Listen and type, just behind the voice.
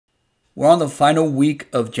We're on the final week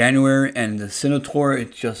of January, and the Sinnoh Tour is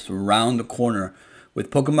just around the corner,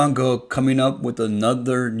 with Pokemon Go coming up with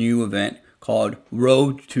another new event called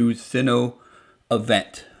Road to Sinnoh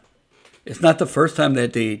event. It's not the first time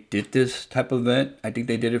that they did this type of event. I think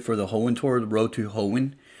they did it for the Hoenn Tour, the Road to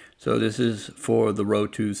Hoenn. So this is for the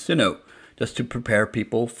Road to Sinnoh, just to prepare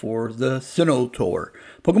people for the Sinnoh Tour.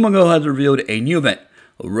 Pokemon Go has revealed a new event,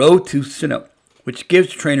 Road to Sinnoh, which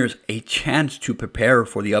gives trainers a chance to prepare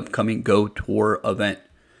for the upcoming Go Tour event.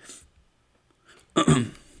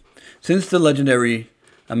 Since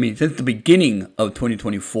the beginning of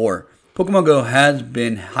 2024, Pokemon Go has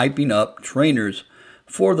been hyping up trainers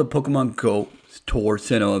for the Pokemon Go Tour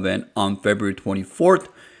Sinnoh event on February 24th.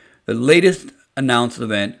 The latest announced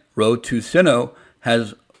event, Road to Sinnoh,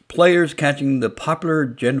 has players catching the popular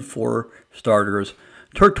Gen 4 starters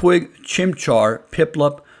Turtwig, Chimchar,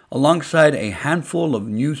 Piplup, alongside a handful of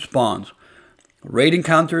new spawns, raid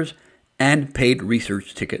encounters, and paid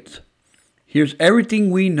research tickets. Here's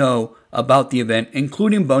everything we know about the event,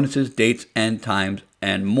 including bonuses, dates, and times,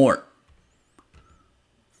 and more.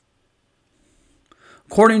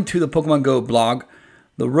 According to the Pokemon Go blog,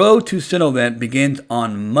 the Road to Sinnoh event begins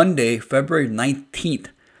on Monday, February 19th,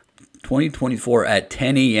 2024 at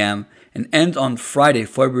 10 a.m. and ends on Friday,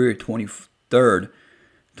 February 23rd,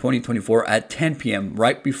 2024 at 10 p.m.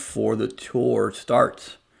 right before the tour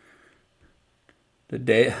starts. The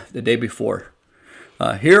day before.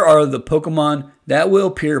 Here are the Pokemon that will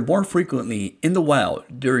appear more frequently in the wild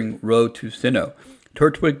during Road to Sinnoh: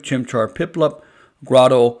 Turtwig, Chimchar, Piplup,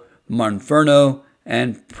 Grotto, Monferno,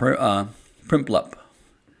 and Primplup.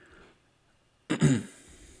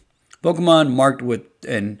 Pokemon marked with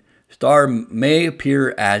an star may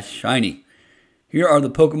appear as shiny. Here are the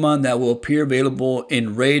Pokemon that will appear available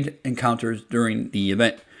in raid encounters during the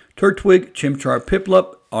event: Turtwig, Chimchar,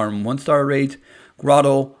 Piplup are 1-star raids,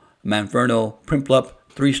 Grotto, Manferno, Primplup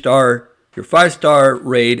 3-star. Your 5-star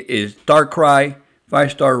raid is Darkrai,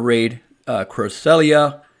 5-star raid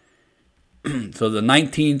Cresselia. So the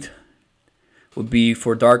 19th would be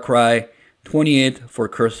for Darkrai, 28th for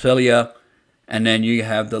Cresselia, and then you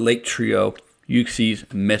have the Lake Trio, Uxie,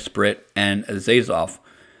 Mesprit, and Azazoth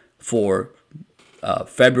for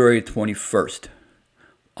February 21st.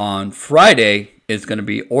 On Friday, it's going to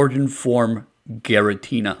be Origin Form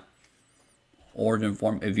Giratina. Origin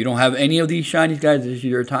Form. If you don't have any of these shinies, guys, this is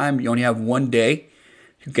your time. You only have one day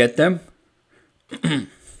to get them.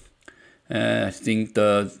 I think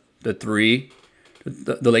the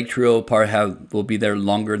Lake Trio part will be there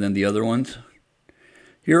longer than the other ones.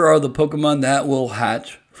 Here are the Pokemon that will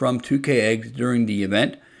hatch from 2K eggs during the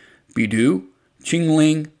event: Bidoof,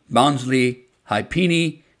 Chingling, Bonsly,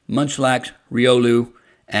 Hypini, Munchlax, Riolu,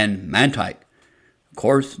 and Mantike. Of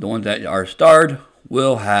course, the ones that are starred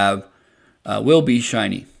will be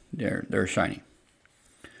shiny. They're shiny.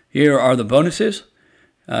 Here are the bonuses.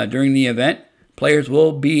 During the event, players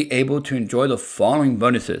will be able to enjoy the following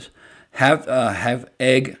bonuses: have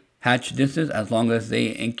egg hatch distance as long as they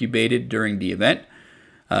incubated during the event.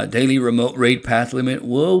 Daily remote raid pass limit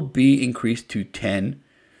will be increased to 10.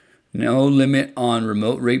 No limit on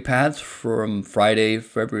remote raid paths from Friday,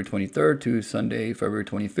 February 23rd to Sunday, February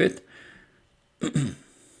 25th.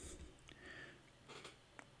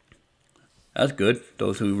 That's good.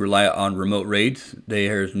 Those who rely on remote raids,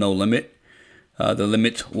 there's no limit. The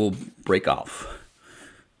limits will break off.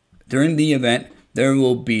 During the event, there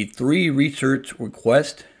will be 3 research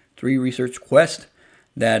quests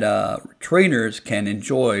that trainers can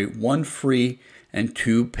enjoy: 1 free and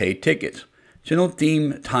 2 paid tickets. Sinnoh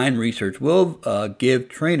theme time research will give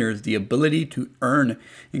trainers the ability to earn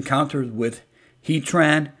encounters with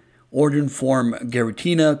Heatran, Origin Form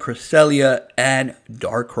Giratina, Cresselia, and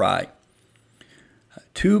Darkrai.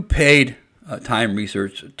 2 paid time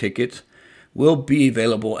research tickets will be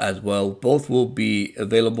available as well. Both will be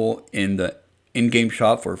available in the in-game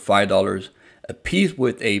shop for $5 a piece,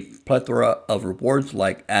 with a plethora of rewards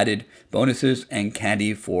like added bonuses and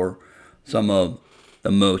candy for some of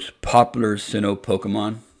the most popular Sinnoh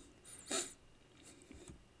Pokemon.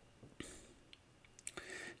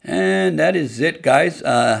 And that is it, guys.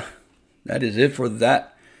 That is it for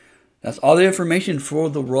that. That's all the information for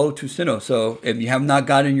the Road to Sinnoh. So if you have not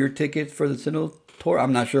gotten your tickets for the Sinnoh Tour,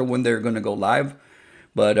 I'm not sure when they're going to go live,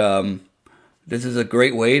 but this is a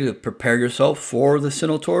great way to prepare yourself for the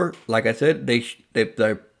Sinnoh Tour. Like I said,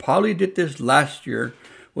 they probably did this last year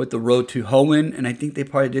with the Road to Hoenn, and I think they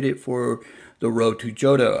probably did it for the Road to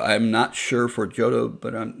Johto. I'm not sure for Johto,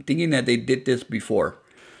 but I'm thinking that they did this before.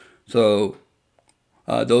 So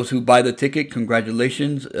those who buy the ticket,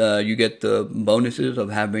 congratulations. You get the bonuses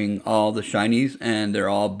of having all the shinies, and they're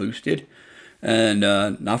all boosted. and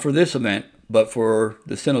not for this event, but for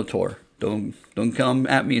the Sinnoh tour. Don't come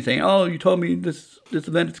at me saying, "Oh, you told me this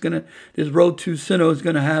event is gonna, this Road to Sinnoh is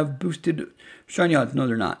gonna have boosted shiny odds." No,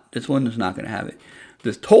 they're not. This one is not gonna have it.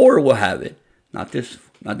 This tour will have it. Not this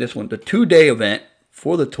one. The 2-day event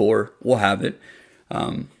for the tour will have it.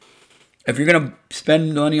 If you're gonna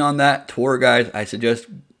spend money on that tour, guys, I suggest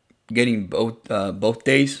getting both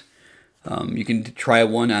days. You can try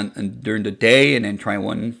one during the day and then try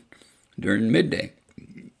one during midday,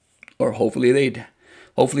 or hopefully the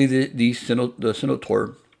Sinnoh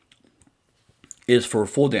tour is for a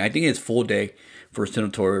full day. I think it's full day for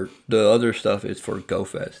Sinnoh tour. The other stuff is for Go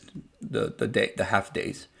Fest, the half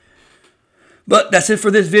days. But that's it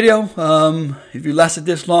for this video. If you lasted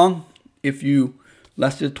this long, if you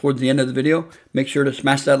lasted towards the end of the video, make sure to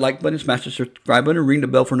smash that like button, smash the subscribe button, ring the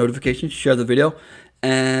bell for notifications, share the video,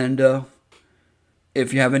 and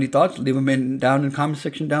if you have any thoughts, leave them down in the comment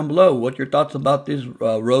section down below. What's your thoughts about this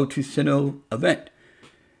Road to Sinnoh event?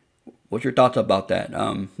 What's your thoughts about that?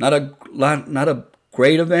 Not a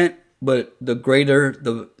great event, but the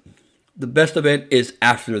best event is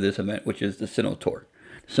after this event, which is the Sinnoh tour.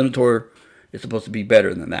 The Sinnoh tour is supposed to be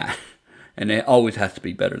better than that, and it always has to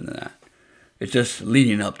be better than that. It's just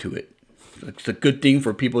leading up to it. It's a good thing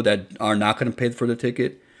for people that are not going to pay for the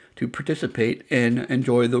ticket to participate and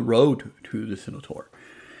enjoy the road to the Sinnoh tour.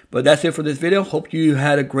 But that's it for this video. Hope you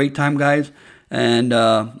had a great time, guys. And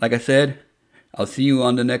like I said, I'll see you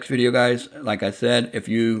on the next video, guys. Like I said, if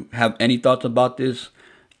you have any thoughts about this,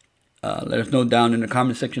 let us know down in the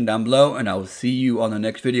comment section down below, and I will see you on the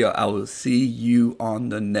next video. I'll see you on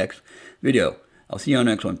the next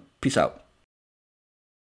one. Peace out.